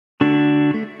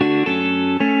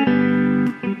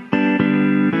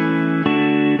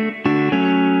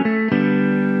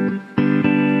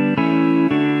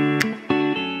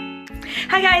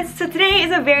today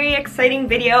is a very exciting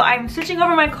video. I'm switching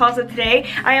over my closet today.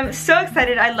 I am so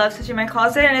excited. I love switching my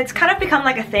closet, and it's kind of become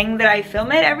like a thing that I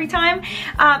film it every time.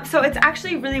 So it's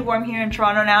actually really warm here in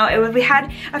Toronto now. We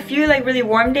had a few like really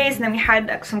warm days, and then we had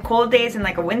like, some cold days and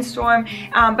like a windstorm.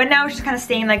 But now it's just kind of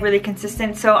staying like really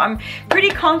consistent. So I'm pretty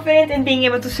confident in being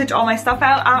able to switch all my stuff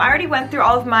out. I already went through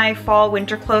all of my fall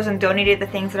winter clothes and donated the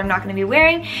things that I'm not going to be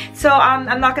wearing. So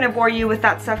I'm not going to bore you with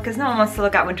that stuff because no one wants to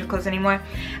look at winter clothes anymore.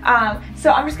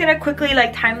 So I'm just going to quickly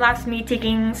like time-lapse me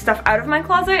taking stuff out of my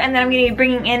closet, and then I'm going to be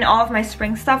bringing in all of my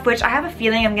spring stuff, which I have a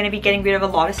feeling I'm going to be getting rid of a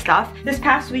lot of stuff. This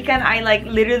past weekend I like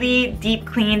literally deep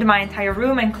cleaned my entire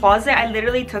room and closet. I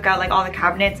literally took out like all the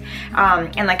cabinets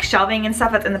and like shelving and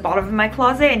stuff that's in the bottom of my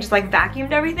closet and just like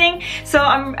vacuumed everything. So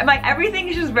I'm like, everything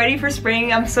is just ready for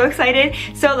spring. I'm so excited.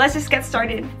 So let's just get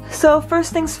started. So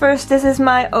first things first, this is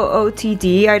my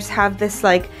OOTD. I just have this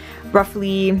like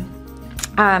roughly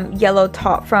yellow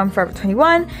top from Forever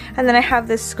 21, and then I have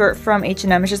this skirt from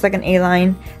H&M. It's just like an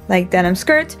A-line like denim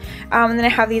skirt, and then I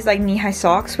have these like knee-high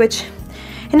socks, which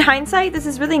in hindsight this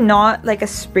is really not like a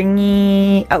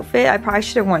springy outfit. I probably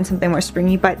should have worn something more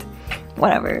springy, but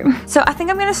whatever. So I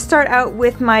think I'm gonna start out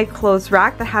with my clothes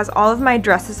rack that has all of my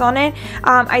dresses on it.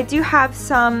 I do have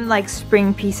some like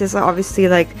spring pieces, obviously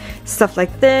like stuff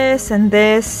like this and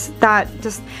this that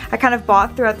just I kind of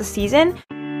bought throughout the season.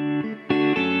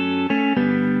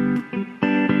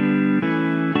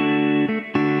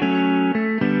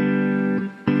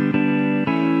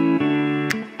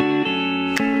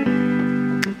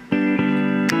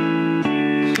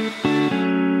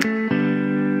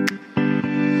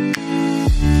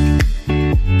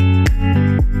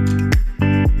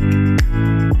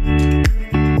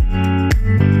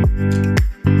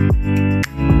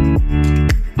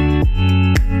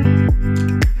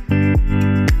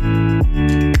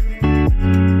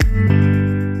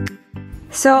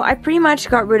 So I pretty much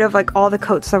got rid of like all the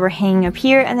coats that were hanging up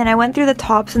here, and then I went through the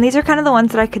tops, and these are kind of the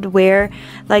ones that I could wear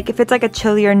like if it's like a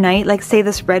chillier night, like say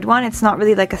this red one. It's not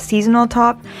really like a seasonal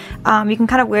top. You can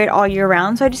kind of wear it all year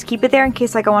round, so I just keep it there in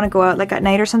case like I want to go out like at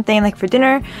night or something, like for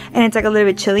dinner, and it's like a little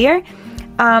bit chillier.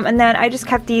 And then I just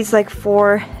kept these like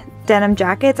 4 denim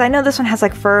jackets. I know this one has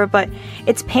like fur, but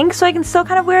it's pink, so I can still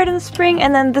kind of wear it in the spring.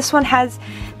 And then this one has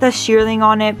the shearling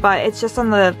on it, but it's just on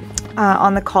the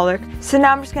collar. So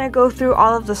now I'm just gonna go through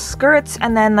all of the skirts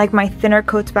and then like my thinner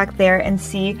coats back there and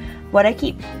see what I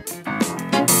keep.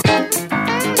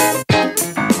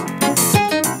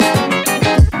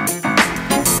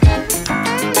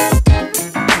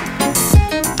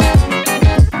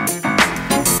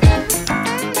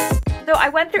 I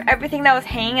went through everything that was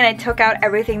hanging, and I took out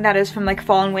everything that is from like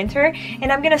fall and winter,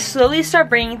 and I'm gonna slowly start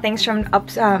bringing things from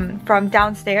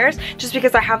downstairs, just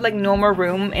because I have like no more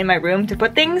room in my room to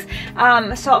put things.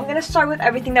 So I'm gonna start with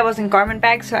everything that was in garment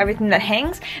bags, so everything that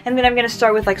hangs, and then I'm gonna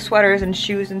start with like sweaters and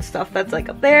shoes and stuff that's like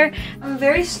up there. I'm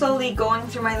very slowly going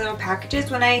through my little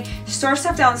packages. When I store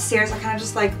stuff downstairs, I kind of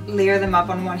just like layer them up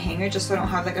on one hanger, just so I don't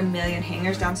have like a million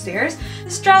hangers downstairs.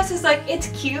 This dress is like, it's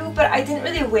cute, but I didn't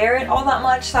really wear it all that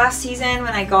much last season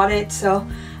when I got it, so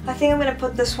I think I'm gonna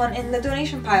put this one in the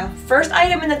donation pile. First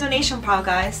item in the donation pile,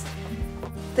 guys.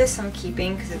 This I'm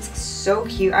keeping because it's so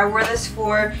cute. I wore this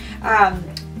for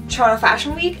Toronto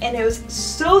Fashion Week, and it was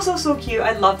so cute.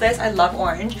 I love this. I love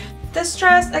orange. This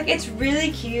dress, like, it's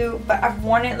really cute, but I've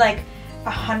worn it like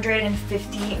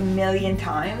 150 million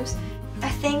times. I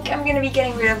think I'm gonna be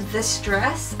getting rid of this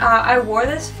dress. I wore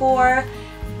this for,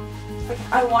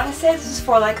 I want to say this is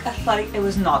for like athletic. It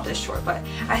was not this short, but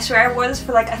I swear I wore this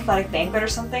for like athletic banquet or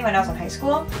something when I was in high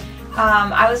school.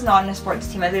 I was not in a sports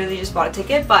team. I literally just bought a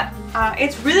ticket, but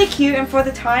it's really cute, and for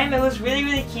the time it was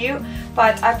really cute,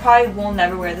 but I probably will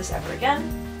never wear this ever again.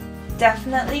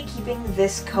 Definitely keeping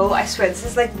this coat. I swear this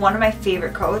is like one of my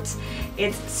favorite coats.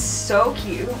 It's so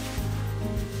cute.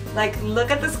 Like,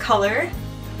 look at this color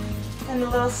and the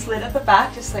little slit at the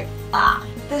back, just like, ah.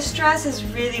 This dress is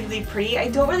really pretty. I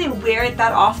don't really wear it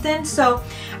that often, so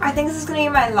I think this is going to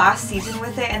be my last season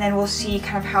with it, and then we'll see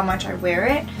kind of how much I wear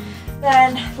it.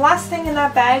 Then last thing in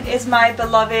that bag is my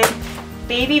beloved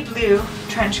baby blue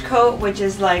trench coat, which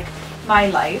is like my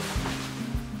life.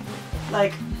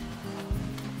 Like,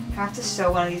 I have to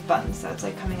sew one of these buttons, so it's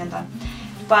like coming undone.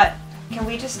 But can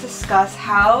we just discuss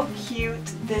how cute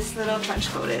this little trench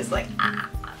coat is? Like, ah.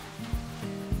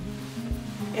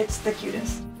 It's the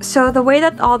cutest. So the way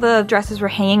that all the dresses were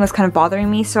hanging was kind of bothering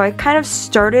me, so I kind of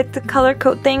started to color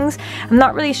code things. I'm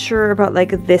not really sure about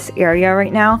like this area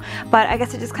right now, but I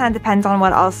guess it just kind of depends on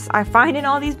what else I find in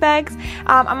all these bags.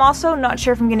 I'm also not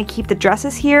sure if I'm going to keep the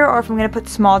dresses here or if I'm going to put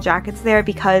small jackets there,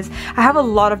 because I have a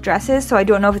lot of dresses, so I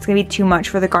don't know if it's going to be too much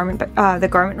for the garment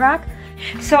rack.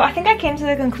 So I think I came to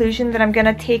the conclusion that I'm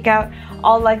gonna take out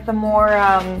all like the more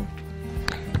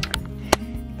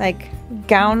like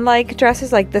gown-like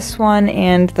dresses, like this one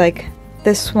and like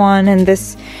this one and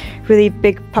this really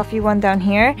big puffy one down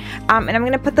here, and I'm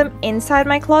gonna put them inside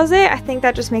my closet. I think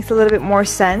that just makes a little bit more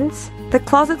sense. The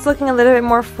closet's looking a little bit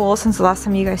more full since the last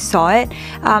time you guys saw it.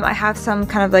 I have some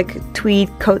kind of like tweed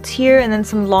coats here and then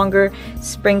some longer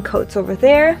spring coats over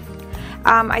there.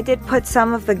 I did put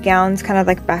some of the gowns kind of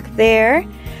like back there,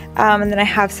 and then I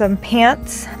have some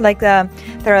pants like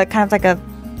they're kind of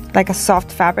like a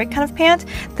soft fabric kind of pant.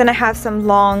 Then I have some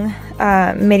long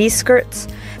midi skirts.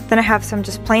 Then I have some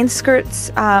just plain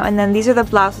skirts, and then these are the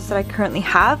blouses that I currently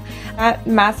have. That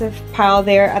massive pile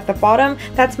there at the bottom,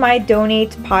 that's my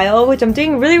donate pile, which I'm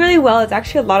doing really, really well. It's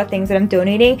actually a lot of things that I'm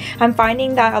donating. I'm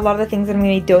finding that a lot of the things that I'm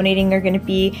going to be donating are going to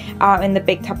be in the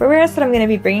big Tupperwares that I'm going to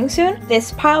be bringing soon.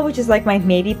 This pile, which is like my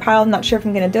maybe pile, I'm not sure if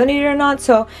I'm going to donate it or not,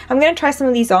 so I'm going to try some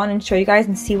of these on and show you guys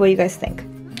and see what you guys think.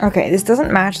 Okay, this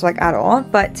doesn't match like at all,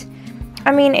 but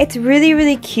I mean, it's really,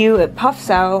 really cute. It puffs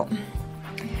out.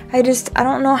 I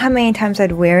don't know how many times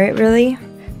I'd wear it really.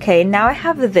 Okay, now I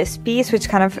have this piece, which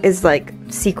kind of is like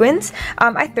sequins.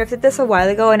 I thrifted this a while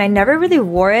ago and I never really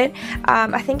wore it.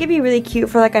 I think it'd be really cute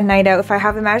for like a night out.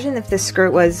 Imagine if this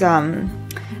skirt was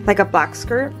like a black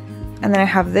skirt. And then I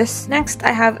have this. Next,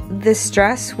 I have this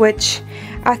dress, which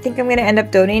I think I'm gonna end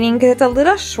up donating because it's a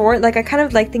little short. Like I kind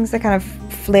of like things that kind of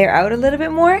flare out a little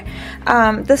bit more.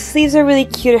 The sleeves are really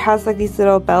cute. It has like these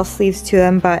little bell sleeves to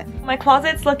them, but my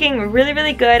closet's looking really,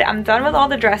 really good. I'm done with all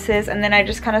the dresses, and then I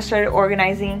just kind of started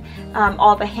organizing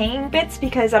all the hanging bits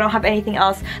because I don't have anything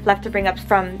else left to bring up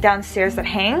from downstairs that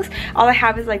hangs. All I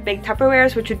have is like big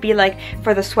Tupperwares, which would be like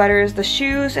for the sweaters, the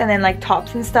shoes, and then like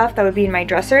tops and stuff that would be in my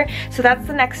dresser. So that's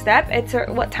the next step. It's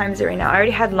what time is it right now? I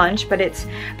already had lunch, but it's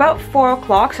about 4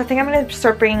 o'clock, so I think I'm gonna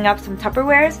start bringing up some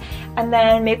Tupperwares and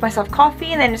then make myself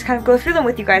coffee and then just kind of go through them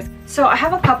with you guys. So I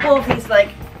have a couple of these like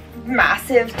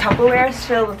massive Tupperwares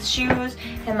filled with shoes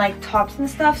and like tops and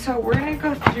stuff, so we're gonna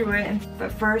go through it,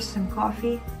 but first some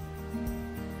coffee.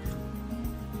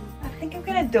 I think I'm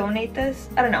gonna donate this.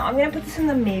 I don't know, I'm gonna put this in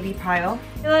the maybe pile.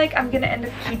 I feel like I'm gonna end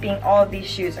up keeping all of these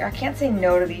shoes. I can't say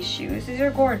no to these shoes. These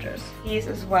are gorgeous. These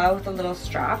as well with a little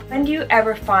strap. When do you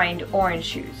ever find orange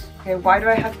shoes? Okay, why do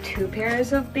I have 2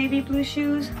 pairs of baby blue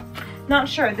shoes? Not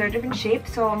sure, they're different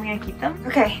shapes, so I'm gonna keep them.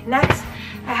 Okay, next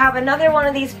I have another one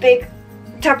of these big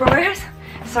Tupperwares.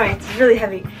 Sorry, it's really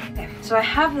heavy. Okay, so I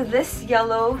have this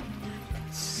yellow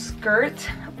skirt,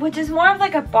 which is more of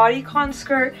like a bodycon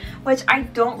skirt, which I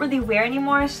don't really wear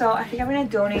anymore, so I think I'm gonna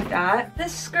donate that.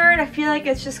 This skirt, I feel like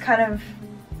it's just kind of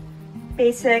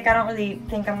basic. I don't really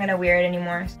think I'm gonna wear it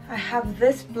anymore. I have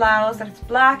this blouse that's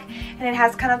black, and it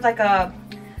has kind of like a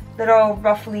little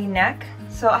ruffly neck,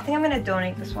 so I think I'm gonna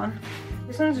donate this one.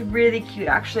 This one's really cute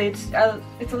actually. It's a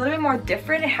little bit more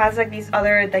different. It has like these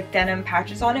other like denim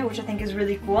patches on it, which I think is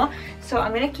really cool. So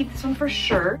I'm gonna keep this one for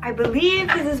sure. I believe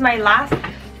this is my last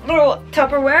little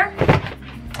Tupperware.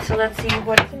 So let's see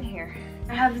what's in here.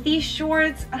 I have these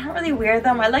shorts. I don't really wear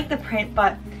them. I like the print,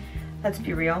 but let's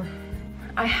be real.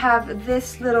 I have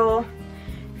this little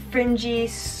fringy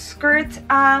skirt.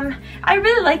 I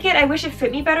really like it. I wish it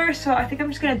fit me better, so I think I'm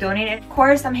just gonna donate it. Of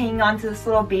course, I'm hanging on to this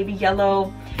little baby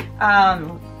yellow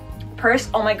purse.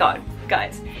 Oh my god,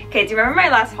 guys. Okay, do you remember my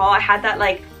last haul? I had that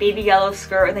like baby yellow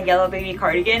skirt with a yellow baby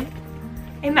cardigan.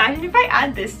 Imagine if I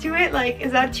add this to it. Like,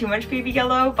 is that too much baby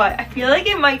yellow? But I feel like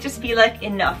it might just be like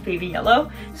enough baby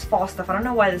yellow. It's fall stuff. I don't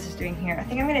know why this is doing here. I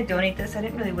think I'm gonna donate this. I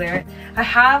didn't really wear it. I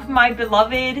have my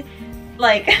beloved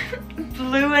like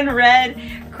blue and red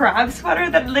crab sweater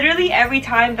that literally every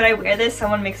time that I wear this,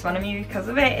 someone makes fun of me because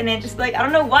of it, and it just like, I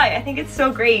don't know why. I think it's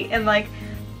so great, and like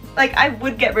I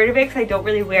would get rid of it because I don't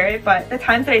really wear it, but the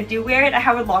times that I do wear it, I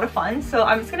have a lot of fun, so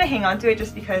I'm just gonna hang on to it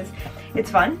just because it's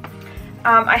fun.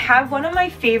 I have one of my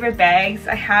favorite bags.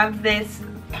 I have this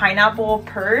pineapple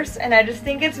purse, and I just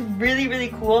think it's really, really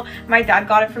cool. My dad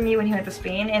got it for me when he went to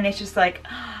Spain, and it's just like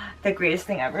the greatest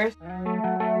thing ever.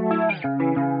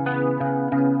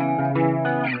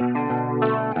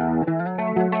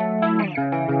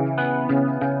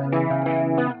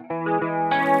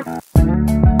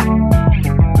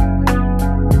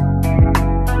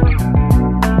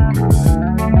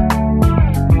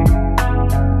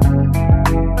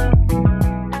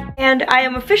 And I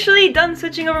am officially done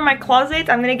switching over my closet.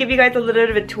 I'm gonna give you guys a little bit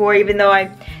of a tour, even though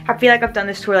I feel like I've done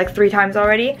this tour like 3 times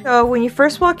already. So when you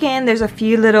first walk in, there's a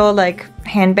few little like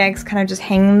handbags kind of just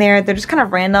hanging there. They're just kind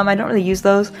of random. I don't really use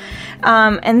those.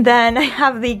 And then I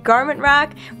have the garment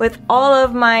rack with all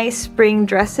of my spring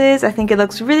dresses. I think it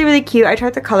looks really, really cute. I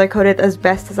tried to color code it as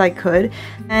best as I could.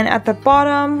 And at the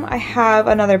bottom, I have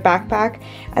another backpack.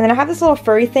 And then I have this little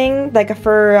furry thing, like a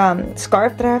fur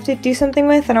scarf that I have to do something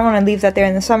with. I don't want to leave that there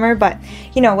in the summer, but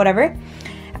you know, whatever.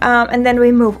 And then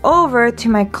we move over to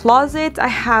my closet. I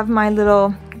have my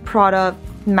little Prada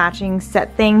matching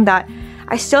set thing that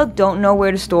I still don't know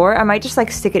where to store. I might just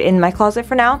like stick it in my closet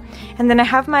for now. And then I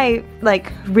have my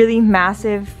like really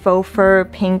massive faux fur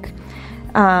pink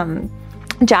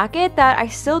jacket that I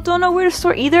still don't know where to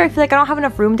store either. I feel like I don't have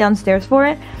enough room downstairs for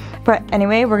it. But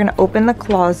anyway, we're gonna open the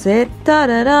closet.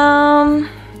 Da-da-dum.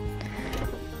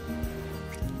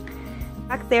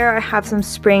 Back there I have some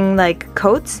spring like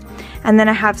coats, and then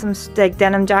I have some like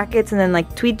denim jackets and then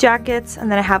like tweed jackets,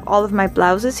 and then I have all of my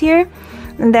blouses here.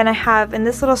 And then I have in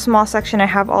this little small section I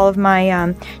have all of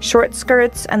my short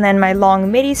skirts and then my long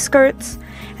midi skirts,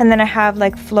 and then I have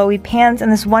like flowy pants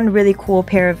and this one really cool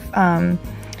pair of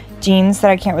jeans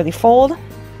that I can't really fold.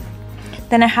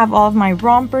 Then I have all of my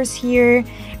rompers here,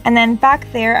 and then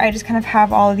back there I just kind of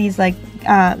have all of these like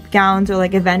gowns or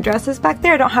like event dresses back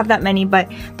there. I don't have that many, but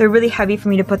they're really heavy for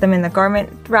me to put them in the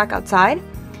garment rack outside.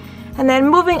 And then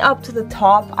moving up to the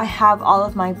top, I have all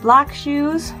of my black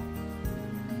shoes,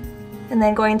 and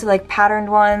then going to like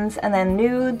patterned ones, and then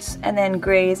nudes, and then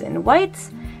grays and whites.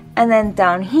 And then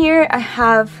down here I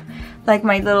have like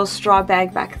my little straw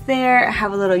bag back there. I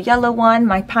have a little yellow one,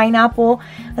 my pineapple,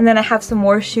 and then I have some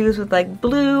more shoes with like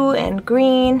blue and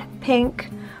green, pink,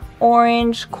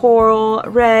 orange, coral,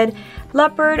 red,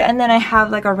 leopard, and then I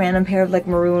have like a random pair of like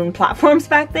maroon platforms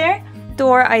back there.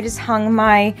 Door, I just hung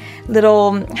my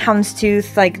little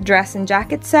houndstooth like dress and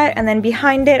jacket set, and then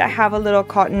behind it I have a little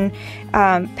cotton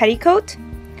petticoat.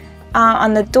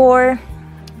 On the door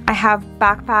I have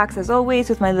backpacks as always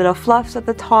with my little fluffs at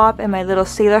the top and my little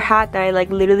sailor hat that I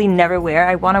like literally never wear.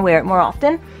 I want to wear it more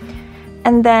often.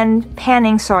 And then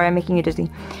panning, sorry I'm making you dizzy.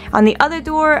 On the other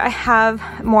door I have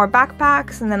more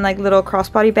backpacks and then like little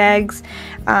crossbody bags,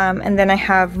 and then I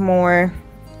have more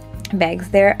bags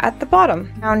there at the bottom.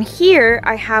 Down here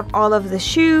I have all of the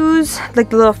shoes, like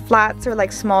the little flats or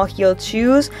like small heeled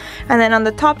shoes, and then on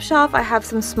the top shelf I have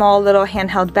some small little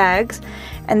handheld bags,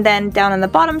 and then down on the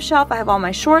bottom shelf I have all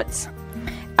my shorts.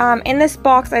 In this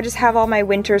box I just have all my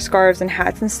winter scarves and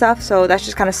hats and stuff, so that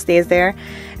just kind of stays there.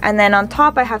 And then on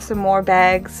top I have some more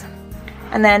bags,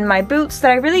 and then my boots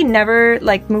that I really never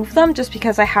like move them just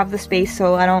because I have the space,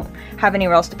 so I don't have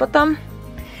anywhere else to put them.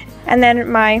 And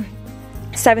then my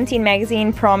 17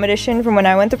 magazine prom edition from when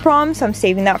I went to prom, so I'm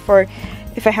saving that for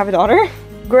if I have a daughter.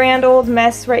 Grand old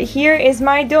mess right here is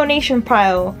my donation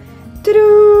pile.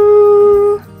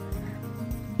 Doo-doo!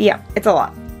 Yeah, it's a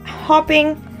lot.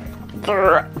 Hopping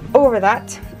over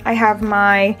that, I have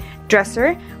my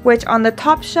dresser, which on the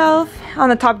top shelf, on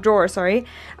the top drawer, sorry,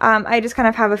 I just kind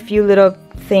of have a few little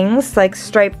things like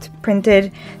striped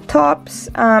printed tops,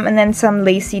 and then some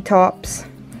lacy tops.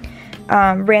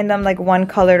 Random like one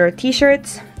colored or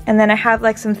t-shirts, and then I have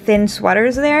like some thin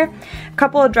sweaters there, a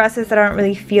couple of dresses that I don't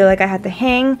really feel like I had to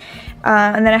hang,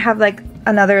 and then I have like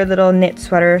another little knit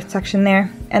sweater section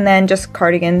there, and then just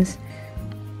cardigans.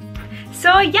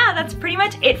 So yeah, that's pretty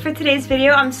much it for today's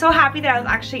video. I'm so happy that I was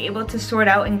actually able to sort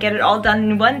out and get it all done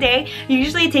in one day.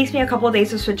 Usually it takes me a couple of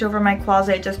days to switch over my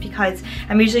closet just because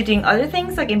I'm usually doing other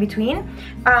things like in between.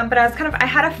 But I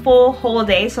had a full whole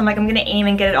day, so I'm like, I'm gonna aim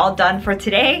and get it all done for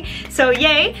today. So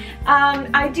yay.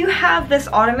 I do have this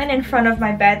ottoman in front of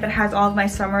my bed that has all of my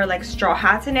summer like straw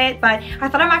hats in it, but I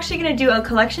thought I'm actually gonna do a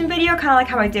collection video, kind of like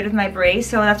how I did with my berets,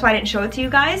 so that's why I didn't show it to you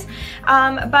guys.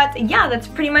 But yeah, that's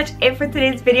pretty much it for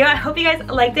today's video. I hope you guys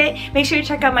liked it. Make sure you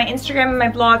check out my Instagram and my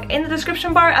blog in the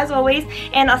description bar as always,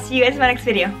 and I'll see you guys in my next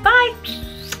video. Bye!